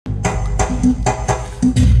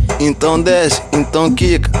Então desce, então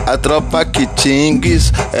quica, a tropa que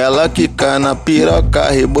tingues. Ela quica na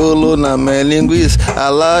piroca, rebolou na minha linguiça. A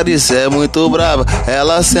Larissa é muito brava,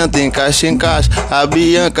 ela senta em caixa. A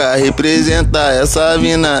Bianca representa, essa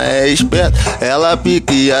mina é esperta. Ela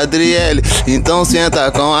pique a Adriele, então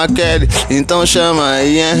senta com a Kelly. Então chama a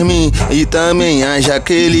Yasmin e também a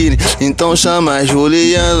Jaqueline. Então chama a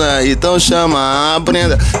Juliana, então chama a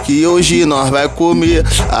Brenda, que hoje nós vai comer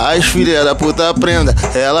as filhas da puta prenda.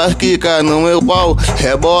 Ela quica no meu pau,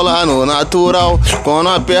 rebola no natural. Quando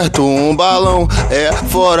aperto um balão, é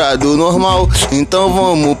fora do normal. Então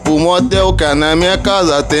vamos pro motel, que na minha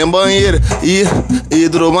casa tem banheiro e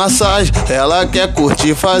hidromassagem. Ela quer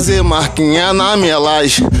curtir, fazer marquinha na minha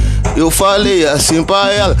laje. Eu falei assim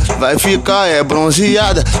pra ela, vai ficar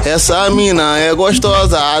bronzeada. Essa mina é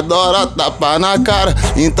gostosa, adora tapar na cara.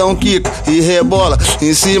 Então quica e rebola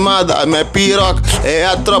em cima da minha piroca. É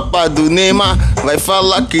a tropa do Neymar, vai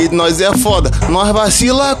falar que nós é foda. Nós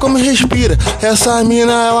vacila como respira. Essa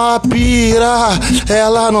mina ela pira,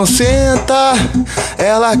 ela não senta,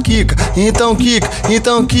 ela quica. Então quica,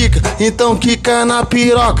 então quica, então quica na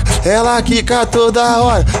piroca. Ela quica toda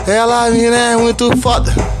hora, ela mina é muito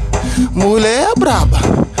foda. Mulher braba,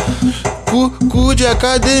 cu de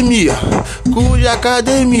academia, cu de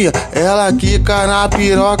academia. Ela quica na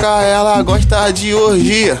piroca, ela gosta de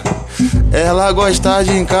orgia. Ela gosta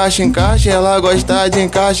de encaixe, ela gosta de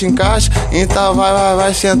encaixe. Então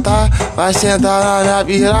vai sentar na minha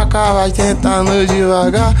piroca, vai sentando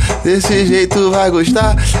devagar. Desse jeito vai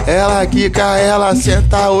gostar. Ela quica, ela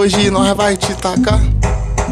senta, hoje nós vai te tacar.